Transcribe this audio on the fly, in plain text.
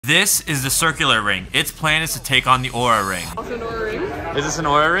This is the circular ring. Its plan is to take on the Oura Ring. Also an Oura Ring? Is this an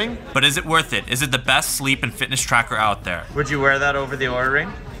Oura Ring? But is it worth it? Is it the best sleep and fitness tracker out there? Would you wear that over the Oura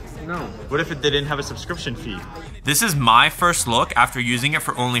Ring? No. What if it didn't have a subscription fee? This is my first look after using it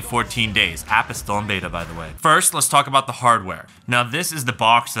for only 14 days. App is still in beta, by the way. First, let's talk about the hardware. Now, this is the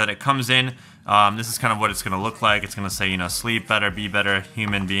box that it comes in. This is kind of what it's gonna look like. It's gonna say, you know, sleep better, be better,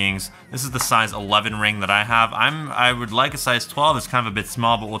 human beings. This is the size 11 ring that I have. I would like a size 12. It's kind of a bit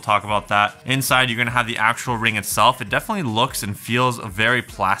small, but we'll talk about that. Inside, you're gonna have the actual ring itself. It definitely looks and feels very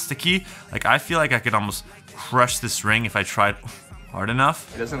plasticky. Like, I feel like I could almost crush this ring if I tried hard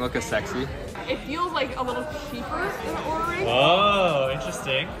enough. It doesn't look as sexy. It feels like a little cheaper than an Oura Ring. Oh,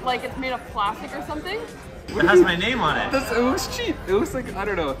 interesting. Like it's made of plastic or something. It has my name on it. It looks cheap. It looks like, I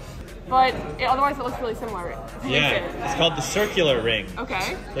don't know. But otherwise it looks really similar. Yeah, it's called the circular ring.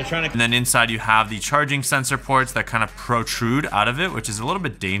 Okay. They're trying to. And then inside you have the charging sensor ports that kind of protrude out of it, which is a little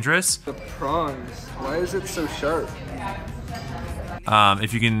bit dangerous. The prongs, why is it so sharp?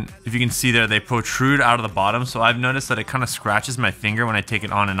 If you can see there, they protrude out of the bottom. So I've noticed that it kind of scratches my finger when I take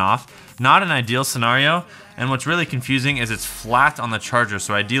it on and off. Not an ideal scenario. And what's really confusing is it's flat on the charger.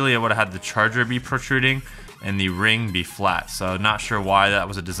 So ideally I would have had the charger be protruding and the ring be flat. So not sure why that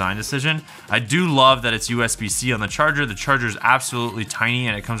was a design decision. I do love that it's USB-C on the charger. The charger is absolutely tiny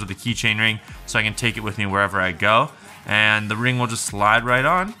and it comes with a keychain ring so I can take it with me wherever I go. And the ring will just slide right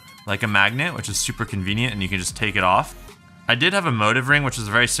on like a magnet, which is super convenient, and you can just take it off. I did have a motive ring, which is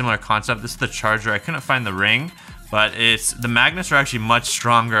a very similar concept. This is the charger. I couldn't find the ring, but the magnets are actually much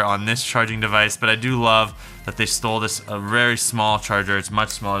stronger on this charging device, but I do love that they stole this a very small charger. It's much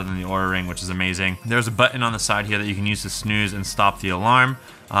smaller than the Oura Ring, which is amazing. There's a button on the side here that you can use to snooze and stop the alarm,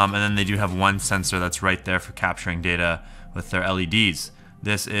 and then they do have one sensor that's right there for capturing data with their LEDs.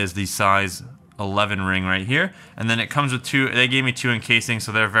 This is the size 11 ring right here, and then it comes with two. They gave me two encasing,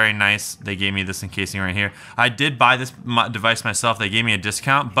 so they're very nice. They gave me this encasing right here. I did buy this device myself. They gave me a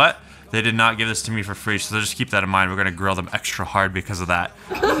discount, but they did not give this to me for free, so just keep that in mind. We're gonna grill them extra hard because of that.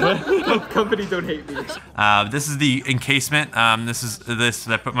 Company don't hate me. This is the encasement. This is this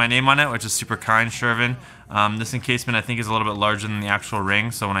that I put my name on it, which is super kind, Shervin. This encasement I think is a little bit larger than the actual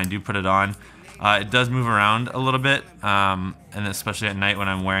ring, so when I do put it on, it does move around a little bit, and especially at night when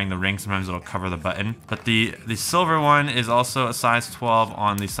I'm wearing the ring, sometimes it'll cover the button. But the silver one is also a size 12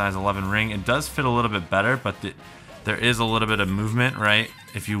 on the size 11 ring. It does fit a little bit better, but there is a little bit of movement, right?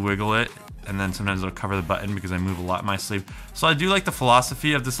 If you wiggle it, and then sometimes it'll cover the button because I move a lot in my sleep. So I do like the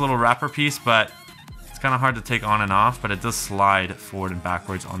philosophy of this little wrapper piece, but it's kind of hard to take on and off, but it does slide forward and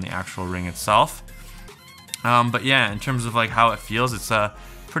backwards on the actual ring itself. But yeah, in terms of like how it feels, it's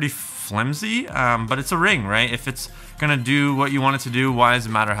pretty flimsy, but it's a ring, right? If it's gonna do what you want it to do, why does it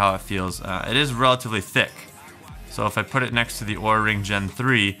matter how it feels? It is relatively thick. So if I put it next to the Oura Ring Gen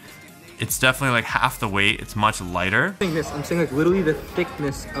 3, it's definitely like half the weight. It's much lighter. I'm saying like literally the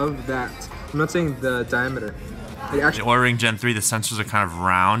thickness of that. I'm not saying the diameter. Like actually, the Oura Ring Gen 3, the sensors are kind of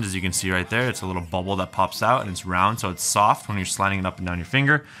round, as you can see right there. It's a little bubble that pops out and it's round, so it's soft when you're sliding it up and down your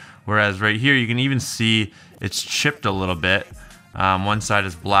finger. Whereas right here, you can even see it's chipped a little bit. One side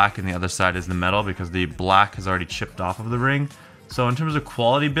is black and the other side is the metal because the black has already chipped off of the ring. So in terms of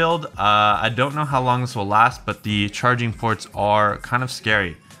quality build, I don't know how long this will last, but the charging ports are kind of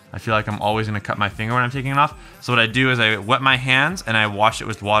scary. I feel like I'm always gonna cut my finger when I'm taking it off. So what I do is I wet my hands and I wash it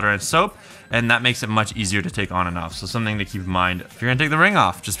with water and soap, and that makes it much easier to take on and off. So something to keep in mind. If you're gonna take the ring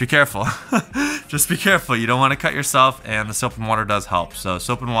off, just be careful. Just be careful. You don't wanna cut yourself, and the soap and water does help. So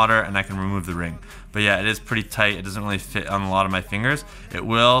soap and water, and I can remove the ring. But yeah, it is pretty tight. It doesn't really fit on a lot of my fingers. It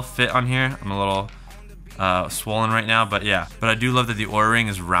will fit on here. I'm a little swollen right now, but yeah. But I do love that the Oura Ring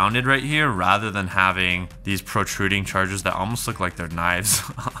is rounded right here rather than having these protruding chargers that almost look like they're knives,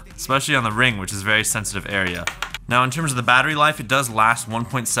 especially on the ring, which is a very sensitive area. Now, in terms of the battery life, it does last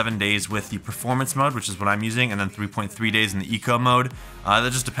 1.7 days with the performance mode, which is what I'm using, and then 3.3 days in the eco mode.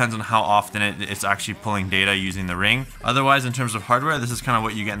 That just depends on how often it's actually pulling data using the ring. Otherwise, in terms of hardware, this is kind of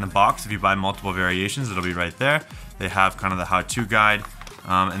what you get in the box. If you buy multiple variations, it'll be right there. They have kind of the how-to guide.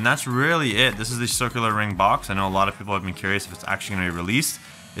 And that's really it. This is the circular ring box. I know a lot of people have been curious if it's actually going to be released.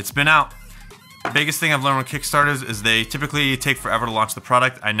 It's been out. The biggest thing I've learned with Kickstarters is they typically take forever to launch the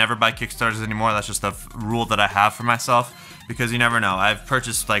product. I never buy Kickstarters anymore. That's just a rule that I have for myself because you never know. I've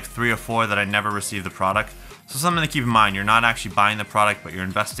purchased like 3 or 4 that I never received the product. So something to keep in mind. You're not actually buying the product, but you're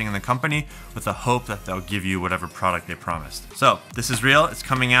investing in the company with the hope that they'll give you whatever product they promised. So this is real. It's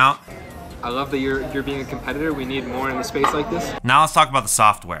coming out. I love that you're being a competitor. We need more in the space like this. Now let's talk about the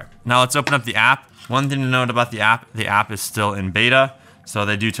software. Now let's open up the app. One thing to note about the app is still in beta. So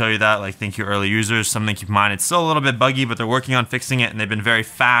they do tell you that, like, thank you early users. Something to keep in mind, it's still a little bit buggy, but they're working on fixing it, and they've been very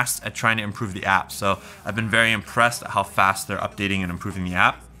fast at trying to improve the app. So I've been very impressed at how fast they're updating and improving the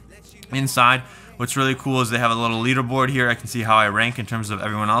app. Inside, what's really cool is they have a little leaderboard here. I can see how I rank in terms of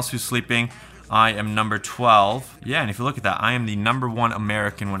everyone else who's sleeping. I am number 12. Yeah, and if you look at that, I am the #1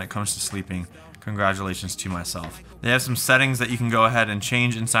 American when it comes to sleeping. Congratulations to myself. They have some settings that you can go ahead and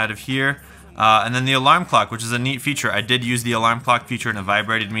change inside of here. And then the alarm clock, which is a neat feature. I did use the alarm clock feature and it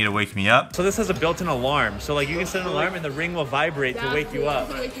vibrated me to wake me up. So this has a built-in alarm. So like you can set an alarm and the ring will vibrate to wake you up.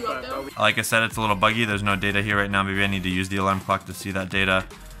 Like I said, it's a little buggy. There's no data here right now. Maybe I need to use the alarm clock to see that data.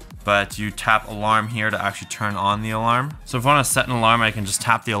 But you tap alarm here to actually turn on the alarm. So if I want to set an alarm, I can just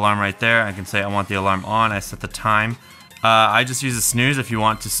tap the alarm right there. I can say I want the alarm on. I set the time. I just use a snooze. If you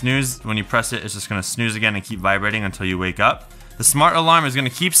want to snooze, when you press it, it's just going to snooze again and keep vibrating until you wake up. The smart alarm is going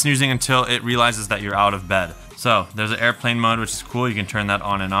to keep snoozing until it realizes that you're out of bed. So there's an airplane mode, which is cool. You can turn that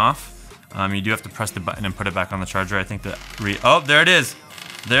on and off. You do have to press the button and put it back on the charger. I think oh, there it is.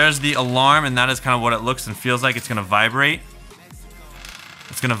 There's the alarm, and that is kind of what it looks and feels like. It's going to vibrate.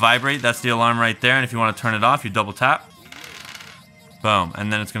 It's going to vibrate. That's the alarm right there. And if you want to turn it off, you double tap. Boom.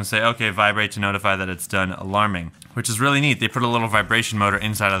 And then it's going to say, okay, vibrate to notify that it's done alarming, which is really neat. They put a little vibration motor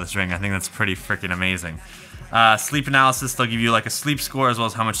inside of this ring. I think that's pretty freaking amazing. Sleep analysis, they'll give you like a sleep score as well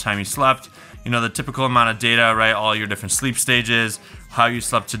as how much time you slept. You know, the typical amount of data, right? All your different sleep stages, how you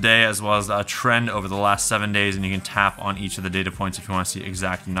slept today, as well as a trend over the last 7 days. And you can tap on each of the data points if you want to see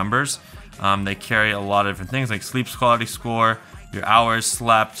exact numbers. They carry a lot of different things like sleep quality score, your hours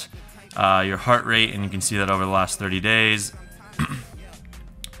slept, your heart rate, and you can see that over the last 30 days.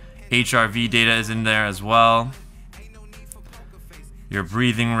 HRV data is in there as well. Your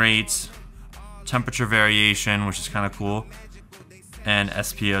breathing rates, temperature variation, which is kind of cool, and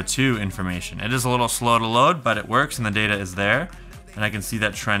SpO2 information. It is a little slow to load, but it works and the data is there, and I can see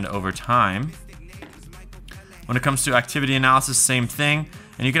that trend over time. When it comes to activity analysis, same thing,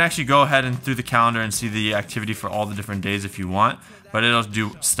 and you can actually go ahead and through the calendar and see the activity for all the different days if you want, but it'll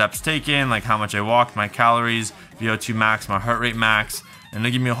do steps taken, like how much I walked, my calories, VO2 max, my heart rate max, and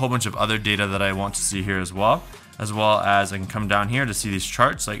it'll give me a whole bunch of other data that I want to see here as well as I can come down here to see these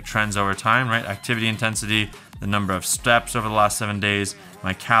charts like trends over time, right? Activity intensity, the number of steps over the last 7 days,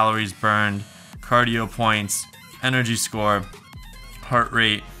 my calories burned, cardio points, energy score, heart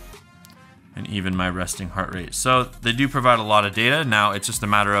rate, and even my resting heart rate. So they do provide a lot of data. Now it's just a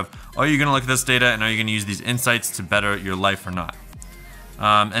matter of, are you gonna look at this data and are you gonna use these insights to better your life or not?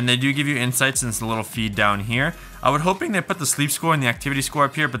 And they do give you insights in this little feed down here. I was hoping they put the sleep score and the activity score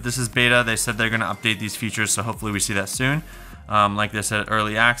up here, but this is beta. They said they're going to update these features, so hopefully we see that soon. Like they said,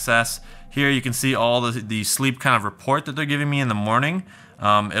 early access. Here you can see all the sleep kind of report that they're giving me in the morning.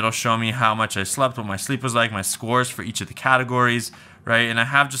 It'll show me how much I slept, what my sleep was like, my scores for each of the categories, right? And I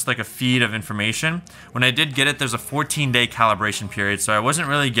have just like a feed of information. When I did get it, there's a 14-day calibration period, so I wasn't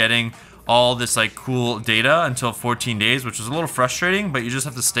really getting all this like cool data until 14 days, which was a little frustrating, but you just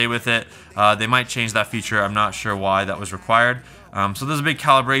have to stay with it. They might change that feature. I'm not sure why that was required. So there's a big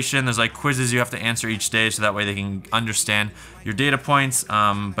calibration. There's like quizzes you have to answer each day, so that way they can understand your data points.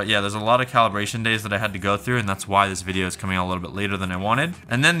 But yeah, there's a lot of calibration days that I had to go through, and that's why this video is coming out a little bit later than I wanted.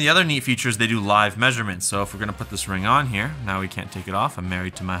 And then the other neat feature is they do live measurements. So if we're gonna put this ring on here, now we can't take it off. I'm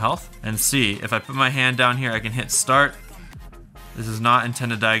married to my health. And see, if I put my hand down here, I can hit start. This is not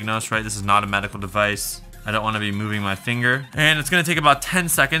intended to diagnose, right? This is not a medical device. I don't want to be moving my finger. And it's going to take about 10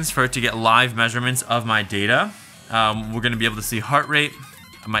 seconds for it to get live measurements of my data. We're going to be able to see heart rate,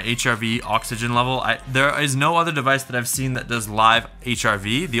 my HRV, oxygen level. There is no other device that I've seen that does live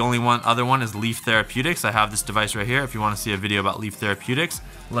HRV. The only other one is Leaf Therapeutics. I have this device right here. If you want to see a video about Leaf Therapeutics,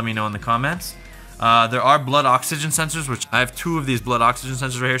 let me know in the comments. There are blood oxygen sensors, which I have 2 of these blood oxygen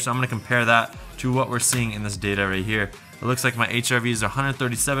sensors right here, so I'm going to compare that to what we're seeing in this data right here. It looks like my HRV is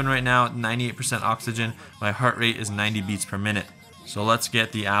 137 right now, 98% oxygen. My heart rate is 90 beats per minute. So let's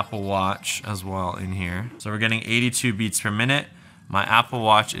get the Apple Watch as well in here. So we're getting 82 beats per minute. My Apple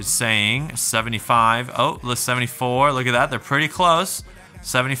Watch is saying 75. Oh, look, 74. Look at that. They're pretty close.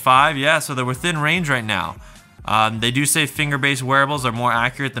 75. Yeah, so they're within range right now. They do say finger-based wearables are more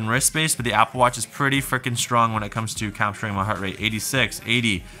accurate than wrist-based, but the Apple Watch is pretty freaking strong when it comes to capturing my heart rate. 86,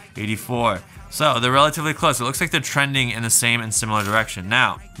 80, 84. So they're relatively close. It looks like they're trending in the same and similar direction.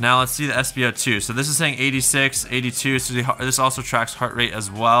 Now let's see the SpO2. So this is saying 86, 82. So this also tracks heart rate as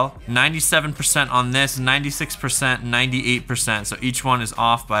well. 97% on this, 96%, 98%. So each one is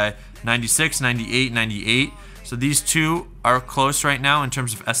off by 96, 98, 98. So these two are close right now in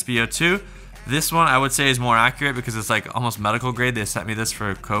terms of SpO2. This one I would say is more accurate because it's like almost medical grade. They sent me this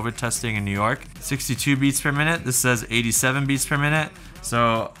for COVID testing in New York. 62 beats per minute. This says 87 beats per minute.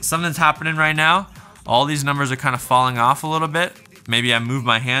 So something's happening right now. All these numbers are kind of falling off a little bit. Maybe I moved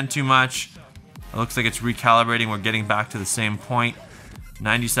my hand too much. It looks like it's recalibrating. We're getting back to the same point.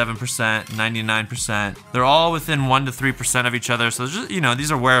 97%, 99%. They're all within 1 to 3% of each other. So just, you know,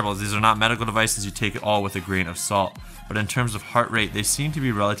 these are wearables. These are not medical devices. You take it all with a grain of salt. But in terms of heart rate, they seem to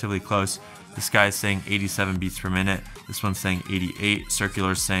be relatively close. This guy is saying 87 beats per minute. This one's saying 88.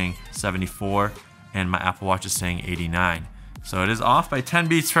 Circular is saying 74. And my Apple Watch is saying 89. So it is off by 10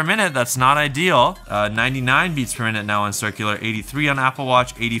 beats per minute. That's not ideal. 99 beats per minute now on circular, 83 on Apple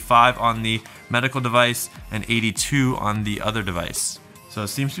Watch, 85 on the medical device, and 82 on the other device. So it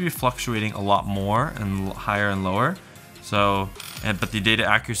seems to be fluctuating a lot more and higher and lower. So, but the data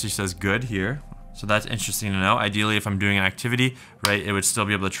accuracy says good here. So that's interesting to know. Ideally, if I'm doing an activity, right, it would still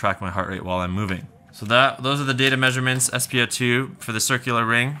be able to track my heart rate while I'm moving. So those are the data measurements, SpO2 for the circular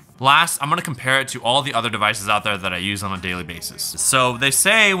ring. Last, I'm gonna compare it to all the other devices out there that I use on a daily basis. So they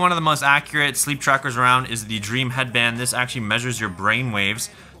say one of the most accurate sleep trackers around is the Dreem headband. This actually measures your brain waves,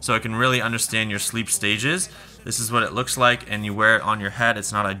 so it can really understand your sleep stages. This is what it looks like, and you wear it on your head.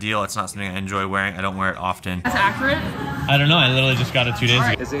 It's not ideal. It's not something I enjoy wearing. I don't wear it often. That's accurate? I don't know. I literally just got it 2 days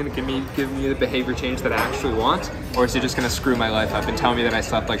ago. Is it gonna give me the behavior change that I actually want, or is it just gonna screw my life up and tell me that I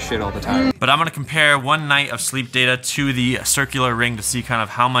slept like shit all the time? But I'm gonna compare one night of sleep data to the circular ring to see kind of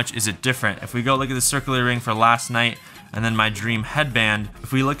how much is it different. If we go look at the circular ring for last night, and then my Dreem headband,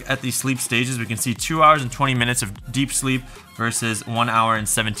 if we look at the sleep stages, we can see 2 hours and 20 minutes of deep sleep versus 1 hour and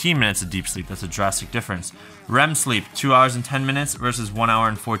 17 minutes of deep sleep. That's a drastic difference. REM sleep, 2 hours and 10 minutes versus 1 hour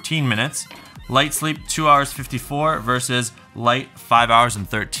and 14 minutes. Light sleep, 2 hours 54 versus light 5 hours and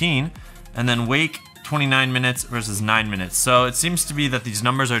 13. And then wake, 29 minutes versus 9 minutes. So it seems to be that these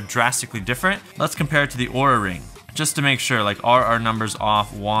numbers are drastically different. Let's compare it to the Oura Ring, just to make sure, like, are our numbers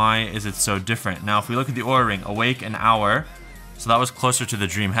off? Why is it so different? Now, if we look at the Oura Ring, awake an hour, so that was closer to the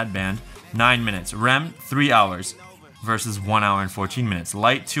Dreem headband, 9 minutes. REM, 3 hours versus 1 hour and 14 minutes.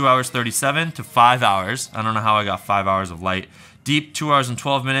 Light, 2 hours 37 to 5 hours. I don't know how I got 5 hours of light. Deep, 2 hours and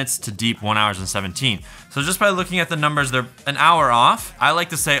 12 minutes to deep, 1 hours and 17. So just by looking at the numbers, they're an hour off. I like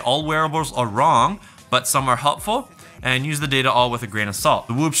to say all wearables are wrong, but some are helpful, and use the data all with a grain of salt.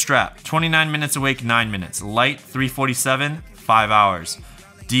 The Whoop strap, 29 minutes awake, 9 minutes. Light, 3:47, 5 hours.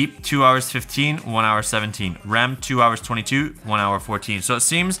 Deep, 2 hours 15, 1 hour 17. REM, 2 hours 22, 1 hour 14. So it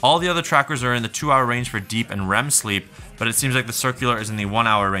seems all the other trackers are in the 2 hour range for deep and REM sleep, but it seems like the circular is in the 1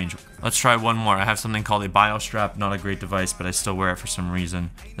 hour range. Let's try one more. I have something called a Biostrap, not a great device, but I still wear it for some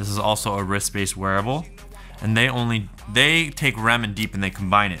reason. This is also a wrist-based wearable, and they take REM and deep and they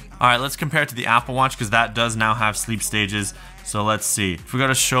combine it. All right, let's compare it to the Apple Watch, because that does now have sleep stages. So let's see. If we go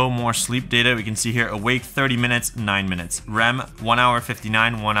to show more sleep data, we can see here awake 30 minutes, 9 minutes. REM 1 hour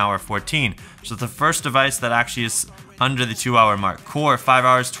 59, 1 hour 14. So the first device that actually is under the 2 hour mark. Core 5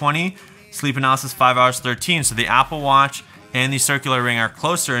 hours 20, sleep analysis 5 hours 13. So the Apple Watch and the circular ring are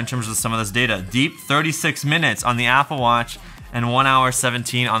closer in terms of some of this data. Deep 36 minutes on the Apple Watch and 1 hour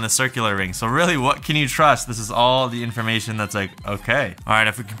 17 on the circular ring. So really, what can you trust? This is all the information that's like, okay. All right,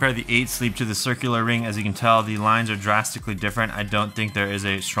 if we compare the 8 sleep to the circular ring, as you can tell, the lines are drastically different. I don't think there is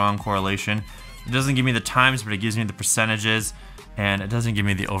a strong correlation. It doesn't give me the times, but it gives me the percentages, and it doesn't give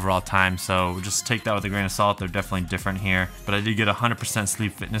me the overall time. So just take that with a grain of salt. They're definitely different here. But I did get a 100%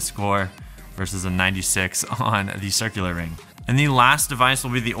 sleep fitness score versus a 96 on the circular ring. And the last device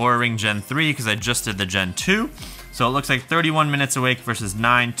will be the Oura Ring Gen 3, because I just did the Gen 2. So it looks like 31 minutes awake versus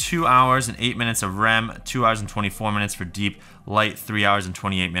 9, 2 hours and 8 minutes of REM, 2 hours and 24 minutes for deep, light 3 hours and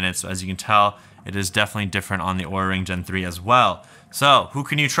 28 minutes. So as you can tell, it is definitely different on the Oura Ring Gen 3 as well. So who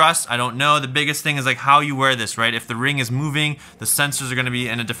can you trust? I don't know. The biggest thing is like how you wear this, right? If the ring is moving, the sensors are going to be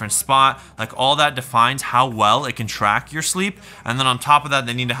in a different spot. Like all that defines how well it can track your sleep. And then on top of that,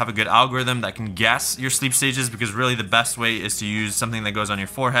 they need to have a good algorithm that can guess your sleep stages, because really the best way is to use something that goes on your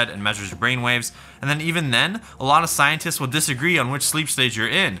forehead and measures your brain waves. And then even then, a lot of scientists will disagree on which sleep stage you're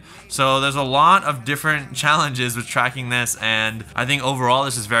in. So there's a lot of different challenges with tracking this, and I think overall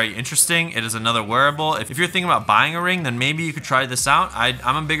this is very interesting. It is another wearable. If you're thinking about buying a ring, then maybe you could try this out.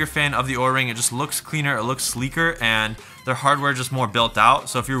 I'm a bigger fan of the Oura Ring. It just looks cleaner, it looks sleeker, and their hardware just more built out.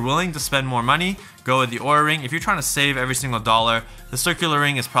 So if you're willing to spend more money, go with the Oura Ring. If you're trying to save every single dollar, the circular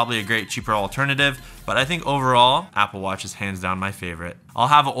ring is probably a great cheaper alternative. But I think overall, Apple Watch is hands down my favorite. I'll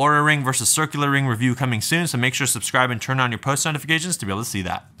have an Oura Ring versus circular ring review coming soon, so make sure to subscribe and turn on your post notifications to be able to see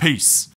that. Peace.